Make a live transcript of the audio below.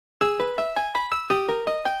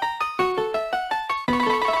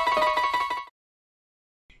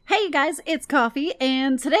guys, it's Coffee,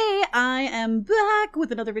 and today I am back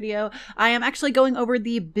with another video. I am actually going over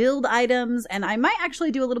the build items, and I might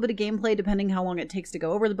actually do a little bit of gameplay depending how long it takes to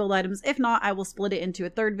go over the build items. If not, I will split it into a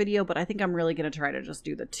third video, but I think I'm really going to try to just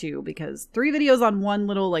do the two, because 3 videos on one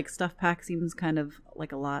little like stuff pack seems kind of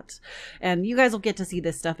like a lot. And you guys will get to see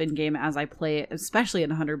this stuff in game as I play it, especially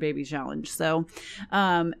in 100 Baby Challenge. So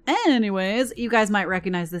anyways, you guys might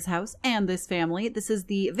recognize this house and this family. This is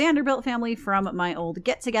the Vanderbilt family from my old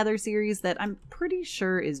Get Together series that I'm pretty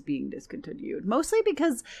sure is being discontinued, mostly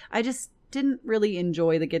because I just didn't really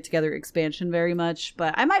enjoy the Get Together expansion very much.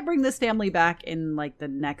 But I might bring this family back in like the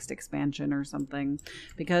next expansion or something,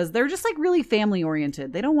 because they're just like really family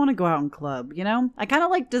oriented. They don't want to go out and club, you know? I kind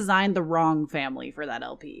of like designed the wrong family for that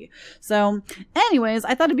LP. So anyways,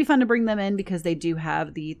 I thought it'd be fun to bring them in because they do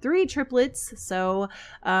have the 3 triplets. So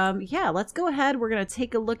yeah, let's go ahead. We're gonna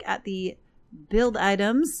take a look at the build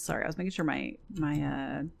items. Sorry, I was making sure my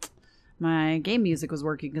game music was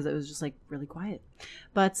working because it was just like really quiet.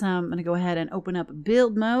 But I'm gonna go ahead and open up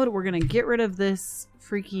build mode. We're gonna get rid of this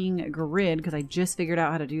freaking grid because I just figured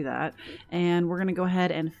out how to do that, and we're gonna go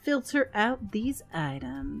ahead and filter out these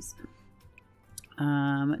items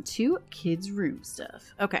to kids room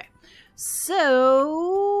stuff. Okay,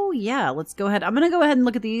 so yeah, let's go ahead. I'm gonna go ahead and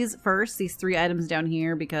look at these first, these 3 items down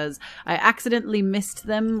here, because I accidentally missed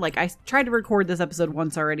them. Like, I tried to record this episode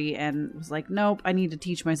once already and was like, nope, I need to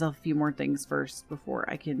teach myself a few more things first before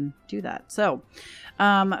I can do that. So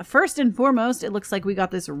first and foremost, it looks like we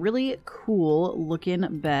got this really cool looking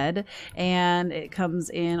bed, and it comes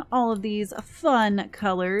in all of these fun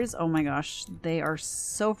colors. Oh my gosh, they are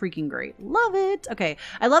so freaking great. Love it. Okay,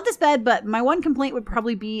 I love this bed, but my one complaint would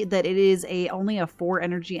probably be that it is only a 4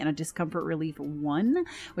 energy and a discomfort relief 1,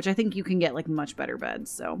 which I think you can get like much better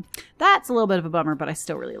beds. So that's a little bit of a bummer, but I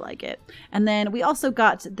still really like it. And then we also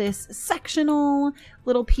got this sectional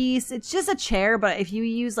little piece. It's just a chair, but if you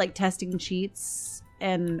use like testing cheats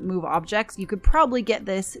and move objects, you could probably get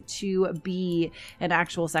this to be an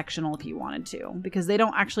actual sectional if you wanted to, because they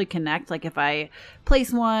don't actually connect. Like if I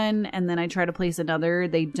place one and then I try to place another,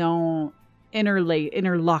 they don't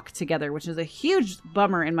interlock together, which is a huge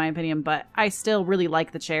bummer in my opinion, but I still really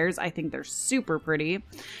like the chairs. I think they're super pretty.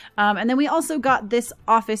 And then we also got this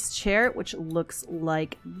office chair, which looks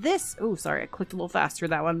like this. Oh, sorry, I clicked a little faster,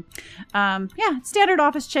 that one. Yeah, standard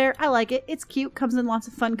office chair. I like it. It's cute, comes in lots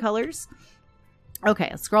of fun colors. Okay,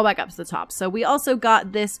 let's scroll back up to the top. So we also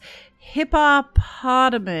got this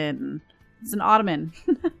hippopotamus. It's an ottoman.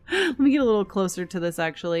 Let me get a little closer to this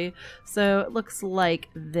actually. So it looks like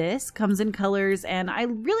this, comes in colors, and I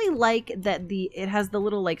really like that it has the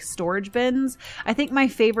little like storage bins. I think my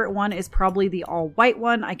favorite one is probably the all white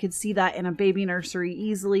one. I could see that in a baby nursery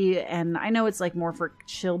easily, and I know it's like more for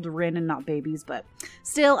children and not babies, but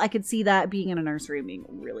still I could see that being in a nursery and being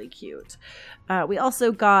really cute. We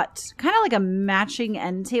also got kind of like a matching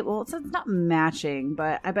end table. So it's not matching,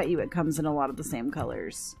 but I bet you it comes in a lot of the same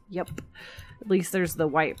colors. Yep. At least there's the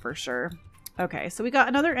white for sure. Okay, so we got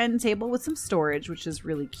another end table with some storage, which is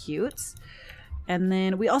really cute. And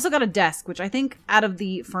then we also got a desk, which I think out of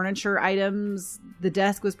the furniture items, the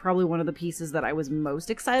desk was probably one of the pieces that I was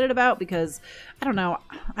most excited about, because I don't know,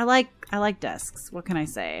 I like desks. What can I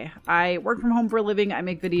say? I work from home for a living. I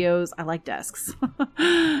make videos. I like desks.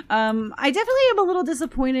 I definitely am a little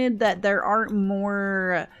disappointed that there aren't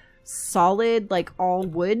more solid like all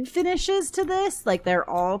wood finishes to this. Like, they're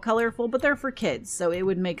all colorful, but they're for kids, so it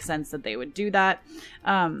would make sense that they would do that.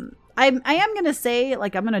 I am gonna say,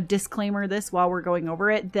 like, I'm gonna disclaimer this while we're going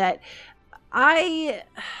over it, that I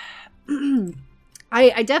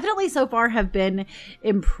definitely so far have been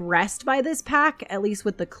impressed by this pack, at least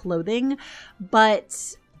with the clothing,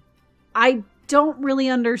 but I don't really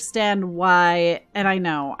understand why. And I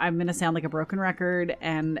know I'm gonna sound like a broken record,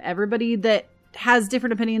 and everybody that has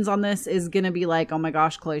different opinions on this is gonna be like, oh my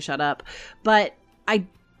gosh, Chloe, shut up. But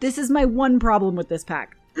this is my one problem with this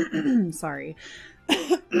pack. Sorry.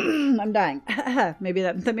 I'm dying. maybe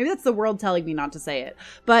that's the world telling me not to say it.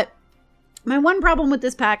 But my one problem with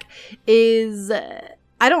this pack is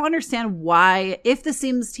I don't understand why, if the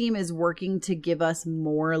Sims team is working to give us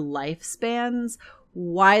more lifespans,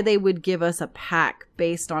 why they would give us a pack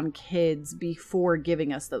based on kids before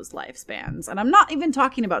giving us those lifespans. And I'm not even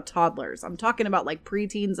talking about toddlers. I'm talking about like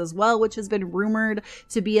preteens as well, which has been rumored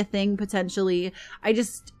to be a thing potentially.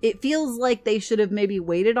 It feels like they should have maybe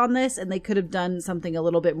waited on this, and they could have done something a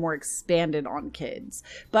little bit more expanded on kids.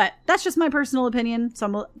 But that's just my personal opinion.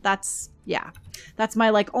 So that's Yeah, that's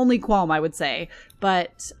my like only qualm, I would say.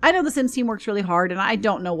 But I know the Sims team works really hard, and I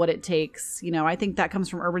don't know what it takes. You know, I think that comes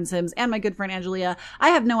from Urban Sims and my good friend Angelia. I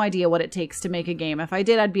have no idea what it takes to make a game. If I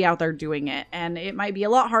did, I'd be out there doing it. And it might be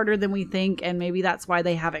a lot harder than we think, and maybe that's why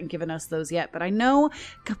they haven't given us those yet. But I know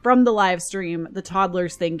from the live stream, the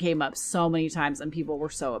toddlers thing came up so many times, and people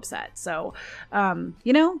were so upset. So,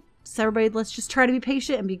 you know, so everybody, let's just try to be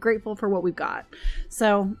patient and be grateful for what we've got.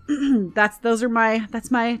 So that's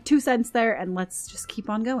my 2 cents there, and let's just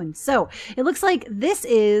keep on going. So it looks like this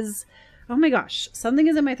is, oh my gosh, something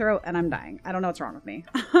is in my throat and I'm dying. I don't know what's wrong with me.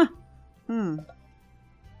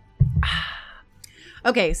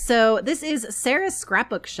 Okay, so this is Sarah's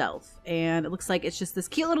scrapbook shelf, and it looks like it's just this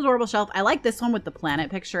cute little adorable shelf. I like this one with the planet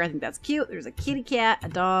picture. I think that's cute. There's a kitty cat, a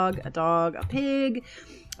dog, a pig.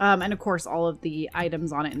 And of course, all of the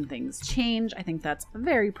items on it and things change. I think that's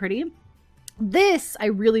very pretty. This, I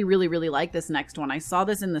really, really, really like this next one. I saw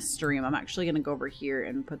this in the stream. I'm actually going to go over here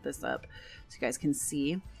and put this up so you guys can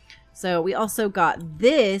see. So we also got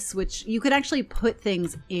this, which you could actually put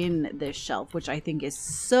things in this shelf, which I think is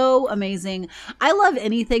so amazing. I love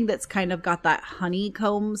anything that's kind of got that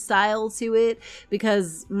honeycomb style to it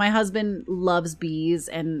because my husband loves bees,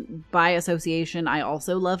 and by association, I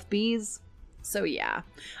also love bees. So yeah,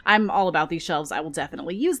 I'm all about these shelves. I will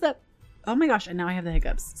definitely use them. Oh my gosh, and now I have the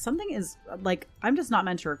hiccups. Something is like, I'm just not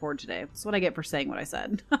meant to record today. That's what I get for saying what I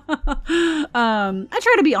said. I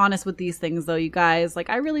try to be honest with these things though, you guys.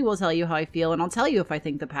 Like, I really will tell you how I feel, and I'll tell you if I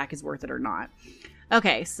think the pack is worth it or not.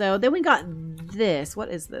 Okay, so then we got this. What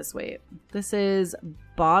is this? Wait. This is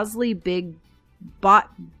Bosley Big Bod.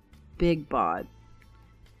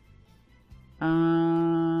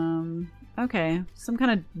 Okay, some kind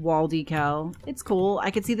of wall decal. It's cool. I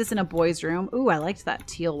could see this in a boy's room. Ooh, I liked that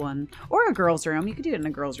teal one. Or a girl's room. You could do it in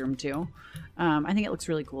a girl's room too. I think it looks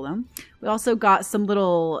really cool though. We also got some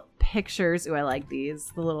little pictures. Ooh, I like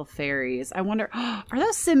these. The little fairies. I wonder, are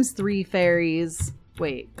those Sims 3 fairies?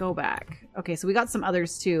 Wait, go back. Okay, so we got some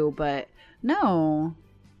others too, but no.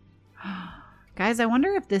 Guys, I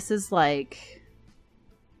wonder if this is like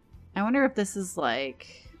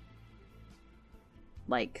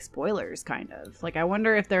spoilers, kind of. Like, I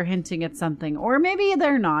wonder if they're hinting at something, or maybe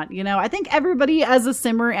they're not, you know. I think everybody as a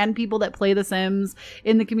simmer and people that play the Sims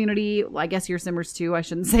in the community, well, I guess you're simmers too, I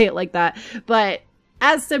shouldn't say it like that, but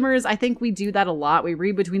as simmers, I think we do that a lot. We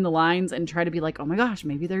read between the lines and try to be like, oh my gosh,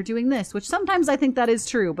 maybe they're doing this, which sometimes I think that is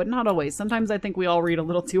true, but not always. Sometimes I think we all read a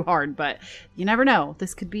little too hard, but you never know.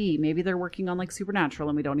 This could be, maybe they're working on like Supernatural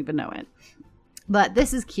and we don't even know it. But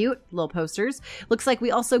this is cute, little posters. Looks like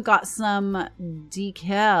we also got some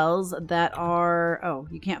decals that are, oh,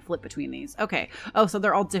 you can't flip between these. Okay. Oh, so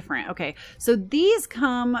they're all different. Okay. So these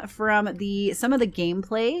come from some of the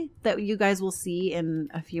gameplay that you guys will see in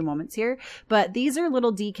a few moments here. But these are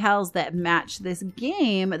little decals that match this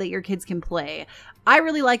game that your kids can play. I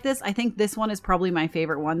really like this. I think this one is probably my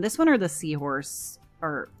favorite one. This one or the seahorse,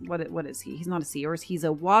 or what is he? He's not a seahorse. He's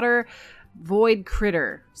a water void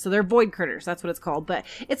critter. So they're void critters, that's what it's called. But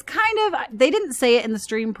it's kind of, they didn't say it in the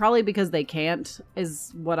stream, probably because they can't,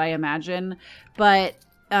 is what I imagine. But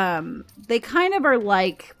they kind of are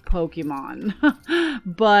like Pokemon,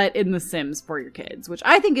 but in the Sims for your kids, which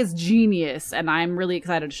I think is genius, and I'm really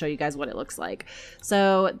excited to show you guys what it looks like.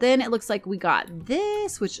 So then it looks like we got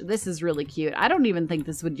this, which this is really cute. I don't even think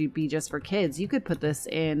this would be just for kids. You could put this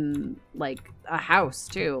in like a house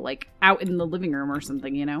too, like out in the living room or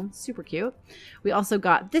something, you know. Super cute. We also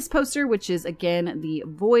got this poster, which is again the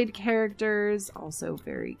Void characters, also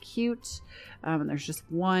very cute. And there's just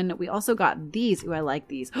one. We also got these. Ooh, I like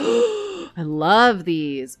these. I love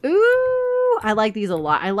these. Ooh, I like these a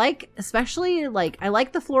lot. I like, especially like, I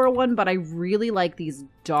like the floral one, but I really like these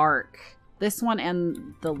dark. This one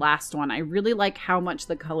and the last one. I really like how much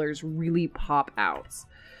the colors really pop out.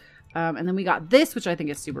 And then we got this, which I think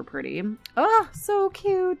is super pretty. Oh, so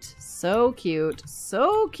cute. So cute.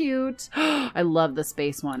 So cute. I love the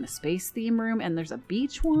space one. A space theme room. And there's a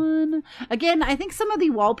beach one. Again, I think some of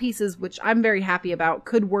the wall pieces, which I'm very happy about,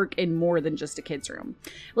 could work in more than just a kid's room.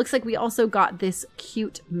 Looks like we also got this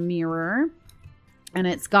cute mirror. And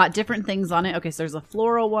it's got different things on it. Okay, so there's a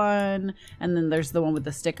floral one, and then there's the one with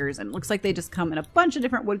the stickers. And it looks like they just come in a bunch of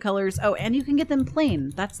different wood colors. Oh, and you can get them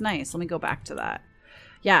plain. That's nice. Let me go back to that.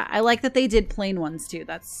 Yeah, I like that they did plain ones too.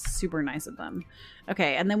 That's super nice of them.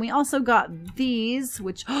 Okay, and then we also got these,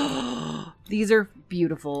 which, these are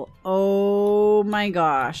beautiful. Oh my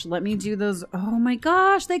gosh, let me do those. Oh my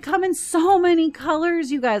gosh, they come in so many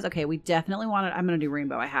colors, you guys. Okay, we definitely want it. I'm gonna do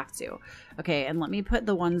rainbow, I have to. Okay, and let me put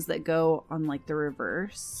the ones that go on like the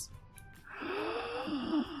reverse.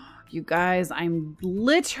 You guys, I'm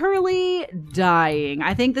literally dying.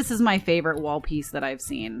 I think this is my favorite wall piece that I've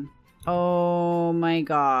seen. Oh my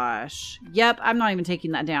gosh. Yep, I'm not even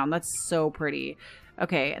taking that down. That's so pretty.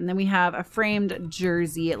 Okay, and then we have a framed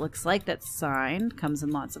jersey, it looks like, that's signed. Comes in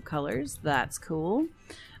lots of colors. That's cool.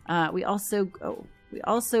 We also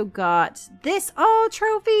got this. Oh,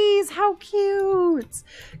 trophies! How cute!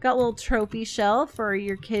 Got a little trophy shelf for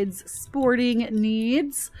your kids' sporting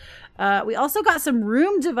needs. We also got some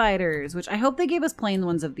room dividers, which I hope they gave us plain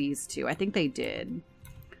ones of these too. I think they did.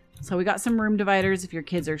 So we got some room dividers if your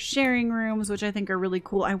kids are sharing rooms, which I think are really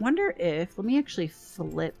cool. I wonder if, let me actually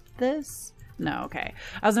flip this. No, okay.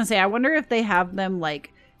 I was gonna say, I wonder if they have them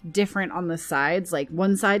like different on the sides. Like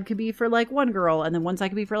one side could be for like one girl and then one side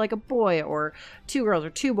could be for like a boy, or two girls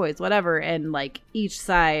or two boys, whatever. And like each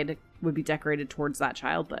side would be decorated towards that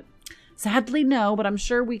child. But sadly, no, but I'm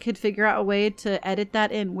sure we could figure out a way to edit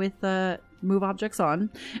that in with move objects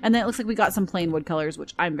on. And then it looks like we got some plain wood colors,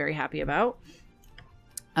 which I'm very happy about.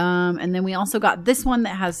 And then we also got this one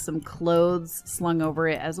that has some clothes slung over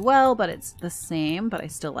it as well, but it's the same, but I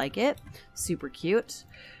still like it. Super cute.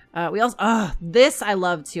 We also, this I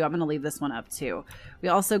love too. I'm going to leave this one up too. We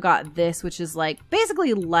also got this, which is like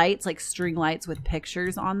basically lights, like string lights with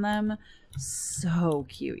pictures on them. So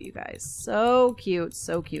cute, you guys. So cute,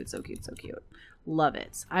 so cute, so cute, so cute. Love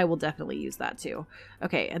it. I will definitely use that too.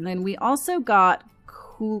 Okay, and then we also got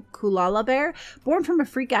Kulala Bear, born from a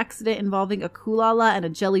freak accident involving a Kulala and a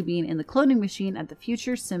jelly bean in the cloning machine at the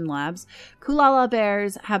Future Sim Labs. Kulala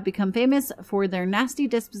bears have become famous for their nasty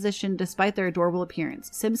disposition despite their adorable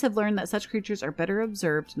appearance. Sims have learned that such creatures are better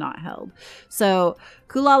observed, not held. So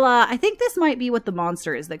Kulala, I think this might be what the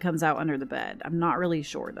monster is that comes out under the bed. I'm not really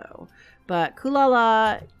sure though. But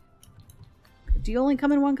Kulala, do you only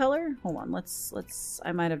come in one color? Hold on, let's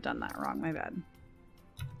I might have done that wrong, my bad.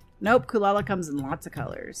 Nope, Kulala comes in lots of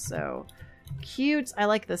colors, so cute. I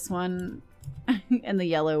like this one and the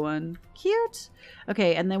yellow one. Cute.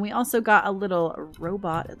 Okay, and then we also got a little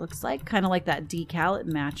robot, it looks like. Kind of like that decal, it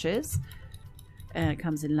matches. And it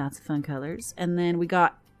comes in lots of fun colors. And then we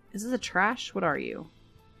got, is this a trash? What are you?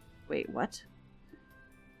 Wait, what?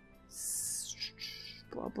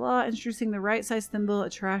 Blah, blah. Introducing the right size thimble, a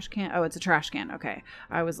trash can. Oh, it's a trash can. Okay.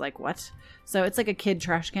 I was like, what? So it's like a kid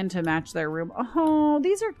trash can to match their room. Oh,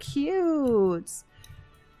 these are cute.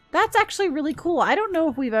 That's actually really cool. I don't know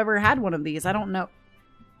if we've ever had one of these. I don't know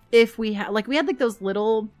if we had, like, we had like those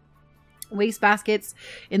little waste baskets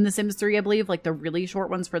in The Sims 3, I believe, like the really short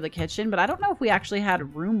ones for the kitchen, but I don't know if we actually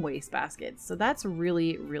had room waste baskets. So that's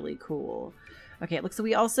really, really cool. Okay. It looks like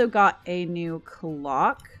we also got a new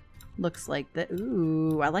clock. Looks like the,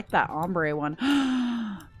 ooh, I like that ombre one.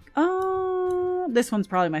 Oh, this one's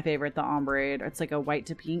probably my favorite, the ombre. It's like a white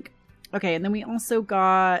to pink. Okay, and then we also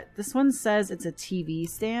got, this one says it's a TV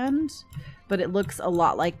stand, but it looks a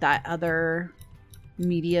lot like that other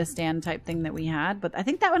media stand type thing that we had. But I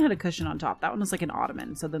think that one had a cushion on top. That one was like an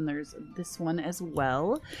ottoman. So then there's this one as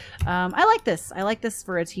well. I like this. I like this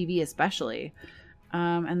for a TV especially.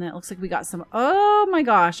 And then it looks like we got some, oh my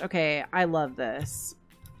gosh. Okay, I love this.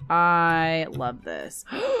 I love this.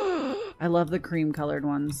 I love the cream colored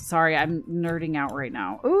ones. Sorry, I'm nerding out right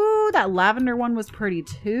now. Ooh, that lavender one was pretty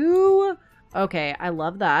too. Okay, I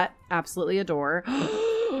love that. Absolutely adore.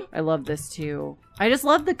 I love this too. I just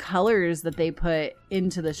love the colors that they put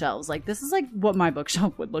into the shelves. Like, this is like what my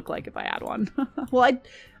bookshelf would look like if I had one. Well,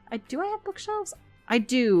 do I have bookshelves? I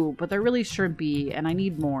do, but they're really shrimpy and I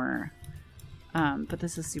need more. But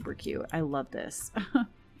this is super cute. I love this.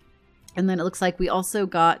 And then it looks like we also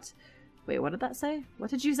got, wait, what did that say? What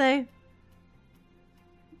did you say?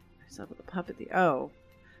 So with the puppet theater. Oh,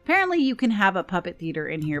 apparently you can have a puppet theater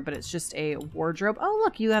in here, but it's just a wardrobe. Oh,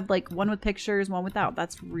 look, you have like one with pictures, one without.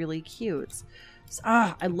 That's really cute. So,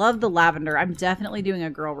 I love the lavender. I'm definitely doing a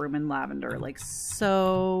girl room in lavender. Like,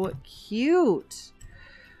 so cute.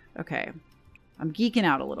 Okay. I'm geeking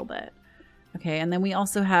out a little bit. Okay, and then we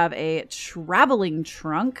also have a traveling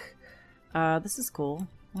trunk. This is cool.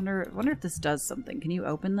 Wonder if this does something. Can you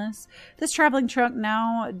open this? This traveling trunk,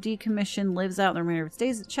 now decommissioned, lives out in the remainder of its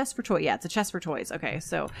days. Chest for toys. Yeah, it's a chest for toys. Okay,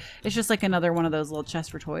 so it's just like another one of those little chests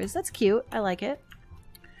for toys. That's cute. I like it.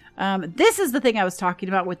 This is the thing I was talking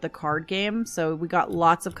about with the card game. So we got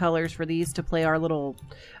lots of colors for these to play our little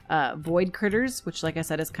void critters, which, like I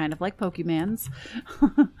said, is kind of like Pokemans.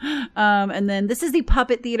 And then this is the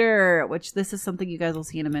puppet theater, which this is something you guys will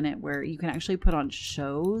see in a minute, where you can actually put on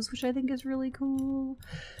shows, which I think is really cool.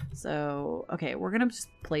 So, okay, we're going to just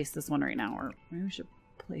place this one right now, or maybe we should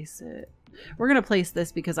place it. We're going to place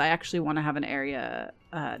this because I actually want to have an area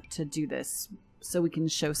to do this so we can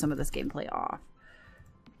show some of this gameplay off.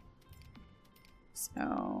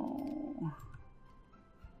 So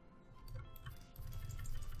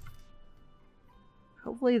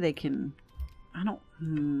hopefully they can,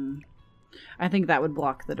 I think that would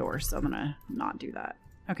block the door, so I'm gonna not do that.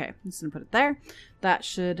 Okay, I'm just gonna put it there. That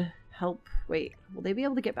should help. Wait, will they be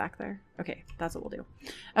able to get back there? Okay, that's what we'll do.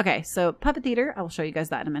 Okay, so Puppet Theater, I will show you guys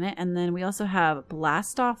that in a minute. And then we also have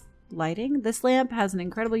Blast Off lighting. This lamp has an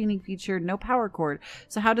incredible unique feature, no power cord.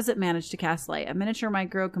 So how does it manage to cast light? A miniature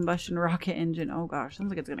micro combustion rocket engine. Oh gosh, sounds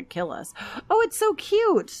like it's gonna kill us. Oh, it's so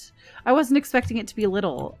cute. I wasn't expecting it to be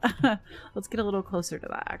little. Let's get a little closer to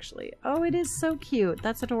that actually. Oh, it is so cute.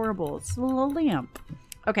 That's adorable. It's a little lamp.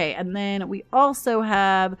 Okay, and then we also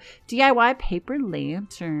have DIY paper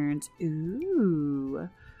lanterns. Ooh.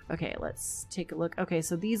 Okay, let's take a look. Okay,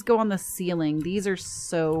 so these go on the ceiling. These are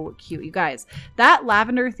so cute. You guys, that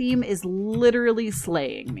lavender theme is literally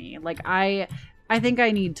slaying me. Like, I think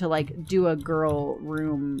I need to, like, do a girl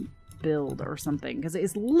room build or something. Because it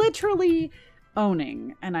is literally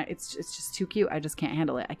owning. And it's just too cute. I just can't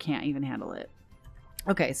handle it. I can't even handle it.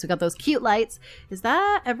 Okay, so we got those cute lights. Is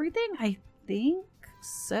that everything? I think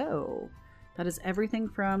so. That is everything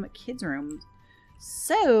from kids' rooms.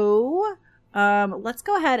 So let's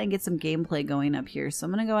go ahead and get some gameplay going up here. So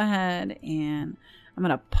I'm going to go ahead and I'm going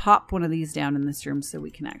to pop one of these down in this room so we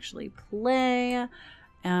can actually play.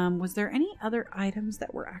 Was there any other items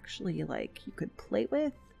that were actually like you could play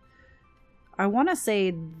with? I want to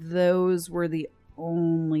say those were the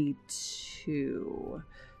only two.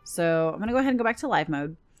 So I'm going to go ahead and go back to live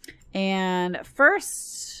mode. And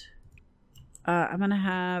first, I'm going to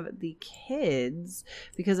have the kids,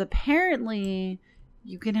 because apparently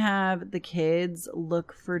you can have the kids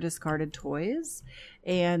look for discarded toys,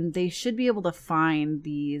 and they should be able to find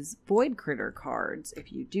these void critter cards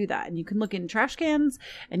if you do that. And you can look in trash cans,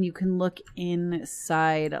 and you can look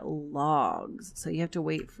inside logs. So you have to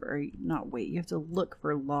wait for, not wait, you have to look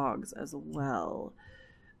for logs as well.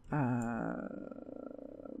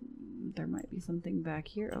 There might be something back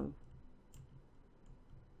here. Oh.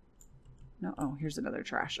 No, oh, here's another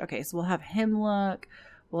trash. Okay, so we'll have him look.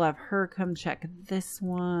 We'll have her come check this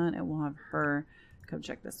one, and we'll have her come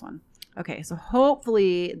check this one. Okay, so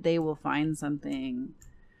hopefully they will find something,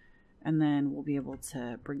 and then we'll be able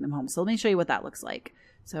to bring them home. So let me show you what that looks like.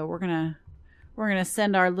 So we're gonna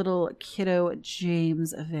send our little kiddo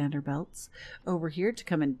James Vanderbilt over here to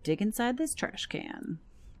come and dig inside this trash can.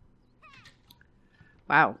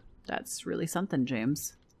 Wow, that's really something,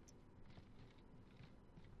 James.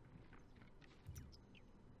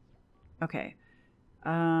 Okay.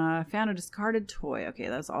 Found a discarded toy. Okay,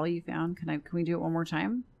 that's all you found. Can we do it one more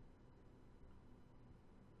time?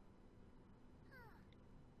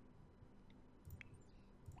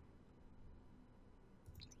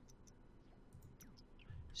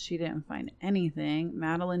 She didn't find anything.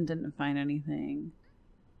 Madeline didn't find anything.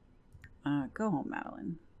 Go home,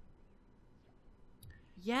 Madeline.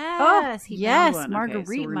 Yes, he found one. Marguerite,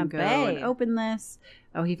 okay, so my babe. Open this.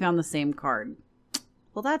 Oh, he found the same card.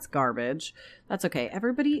 Well, that's garbage. That's okay.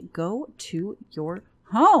 Everybody go to your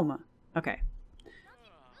home. Okay.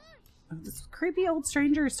 Oh, this creepy old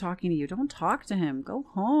stranger is talking to you. Don't talk to him. Go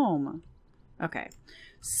home. Okay.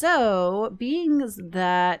 So, being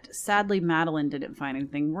that sadly Madeline didn't find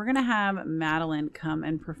anything, we're going to have Madeline come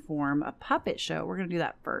and perform a puppet show. We're going to do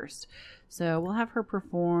that first. So, we'll have her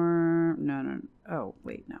perform... No. Oh,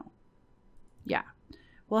 wait, no. Yeah.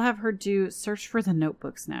 We'll have her do Search for the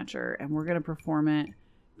Notebook Snatcher, and we're going to perform it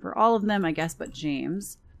for all of them, I guess, but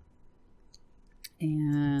James.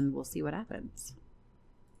 And we'll see what happens.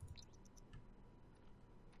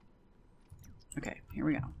 Okay, here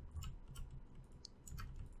we go.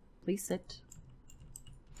 Please sit.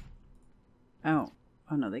 Oh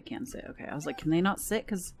no, they can't sit. Okay, I was like, can they not sit?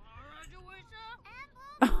 Because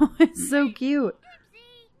oh, it's so cute.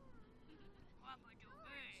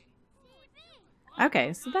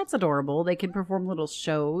 Okay, so that's adorable. They can perform little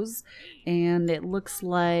shows, and it looks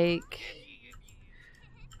like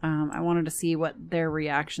I wanted to see what their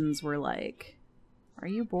reactions were like. Are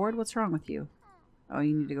you bored? What's wrong with you? Oh,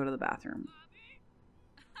 you need to go to the bathroom.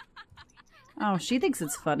 Oh, she thinks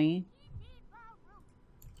it's funny.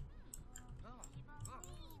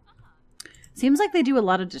 Seems like they do a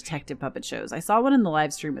lot of detective puppet shows. I saw one in the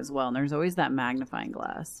live stream as well, and there's always that magnifying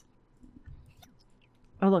glass.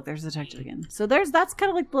 Oh, look, there's the detective again. So that's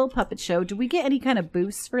kind of like the little puppet show. Do we get any kind of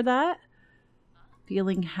boosts for that?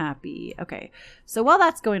 Feeling happy. Okay, so while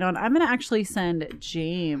that's going on, I'm going to actually send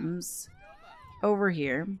James over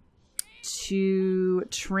here to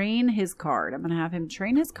train his card. I'm going to have him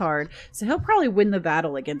train his card. So he'll probably win the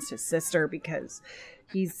battle against his sister because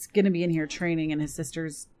he's going to be in here training and his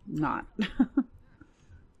sister's not.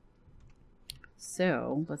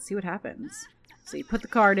 So let's see what happens. So you put the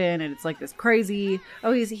card in and it's like this crazy...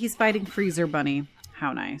 Oh, he's fighting Freezer Bunny.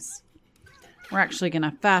 How nice. We're actually going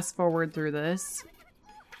to fast forward through this.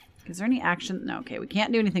 Is there any action? No, okay. We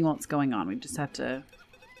can't do anything while it's going on. We just have to...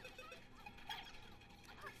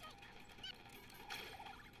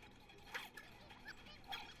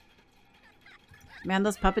 Man,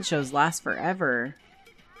 those puppet shows last forever.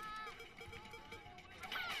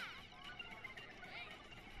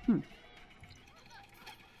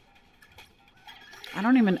 I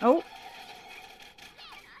don't even... Oh!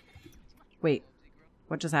 Wait.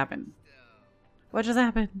 What just happened? What just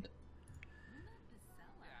happened?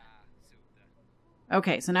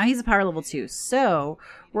 Okay, so now he's a power level 2. So,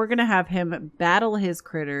 we're going to have him battle his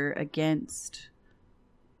critter against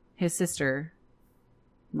his sister,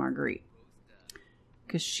 Marguerite.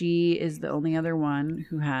 Because she is the only other one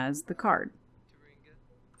who has the card.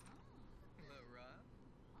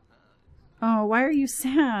 Oh, why are you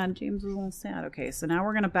sad? James was a little sad. Okay, so now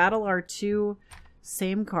we're going to battle our 2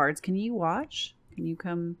 same cards. Can you watch? Can you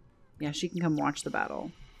come? Yeah, she can come watch the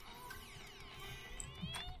battle.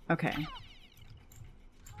 Okay.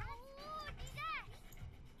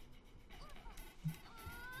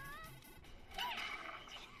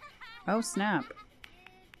 Oh, snap.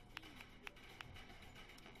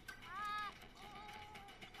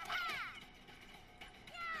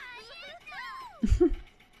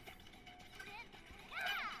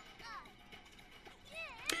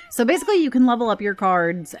 So basically you can level up your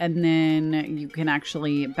cards and then you can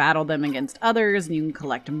actually battle them against others and you can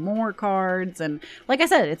collect more cards. And like I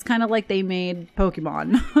said, it's kind of like they made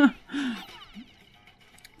Pokemon.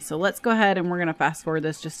 So let's go ahead and we're going to fast forward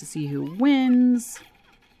this just to see who wins.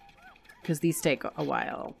 Because these take a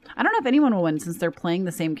while. I don't know if anyone will win since they're playing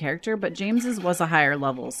the same character, but James's was a higher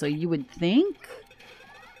level. So you would think,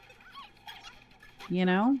 you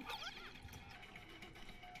know?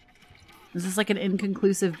 Is this like an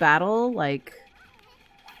inconclusive battle? Like...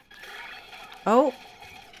 Oh!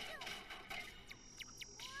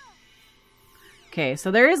 Okay, so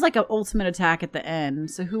there is like an ultimate attack at the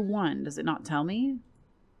end. So who won? Does it not tell me?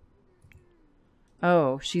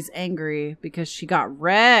 Oh, she's angry because she got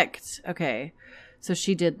wrecked. Okay, so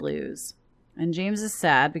she did lose. And James is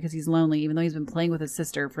sad because he's lonely, even though he's been playing with his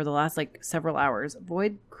sister for the last, like, several hours.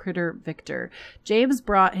 Void Critter Victor. James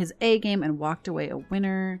brought his A game and walked away a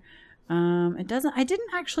winner. It doesn't... I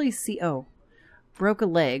didn't actually see... Oh. Broke a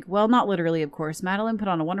leg. Well, not literally, of course. Madeline put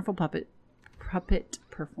on a wonderful puppet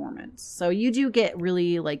performance. So you do get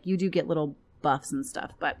really, like, you do get little buffs and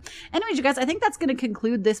stuff. But anyways, you guys, I think that's going to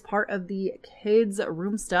conclude this part of the kids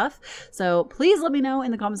room stuff. So please let me know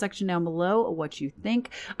in the comment section down below what you think.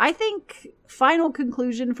 I think final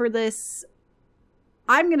conclusion for this,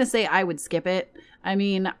 I'm going to say I would skip it. I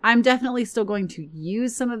mean, I'm definitely still going to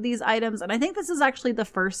use some of these items. And I think this is actually the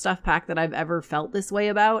first stuff pack that I've ever felt this way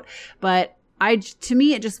about. But to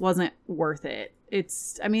me, it just wasn't worth it.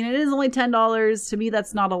 I mean, it is only $10. To me,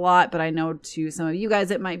 that's not a lot, but I know to some of you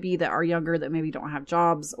guys, it might be that are younger that maybe don't have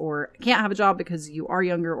jobs or can't have a job because you are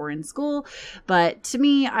younger or in school. But to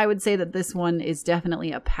me, I would say that this one is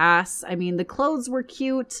definitely a pass. I mean, the clothes were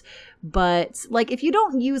cute, but like if you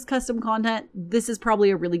don't use custom content, this is probably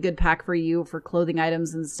a really good pack for you for clothing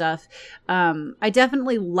items and stuff. I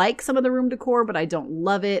definitely like some of the room decor, but I don't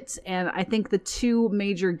love it. And I think the 2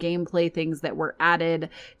 major gameplay things that were added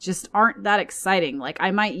just aren't that exciting. Like I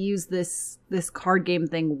might use this card game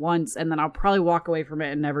thing once and then I'll probably walk away from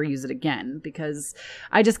it and never use it again because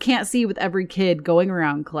I just can't see with every kid going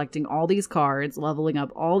around collecting all these cards, leveling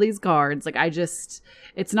up all these cards. Like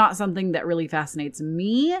it's not something that really fascinates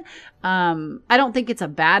me. I don't think it's a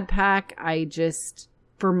bad pack. I just,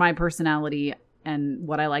 for my personality and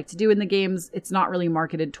what I like to do in the games, it's not really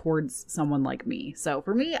marketed towards someone like me. So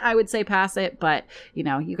for me, I would say pass it, but you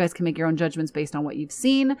know, you guys can make your own judgments based on what you've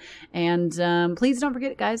seen. And please don't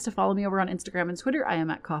forget, guys, to follow me over on Instagram and Twitter. I am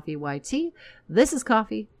at KoffeeYT. This is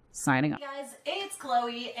Koffee, signing off. Hey guys, it's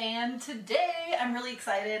Chloe, and today I'm really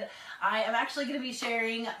excited. I am actually going to be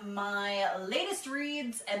sharing my latest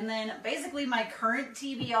reads and then basically my current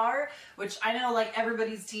TBR, which I know like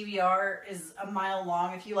everybody's TBR is a mile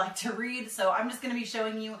long if you like to read. So I'm just going to be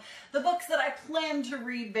showing you the books that I plan to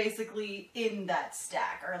read basically in that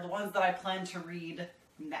stack, or the ones that I plan to read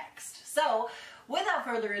next. So without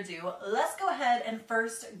further ado, let's go ahead and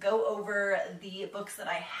first go over the books that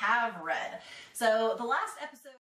I have read. So the last episode...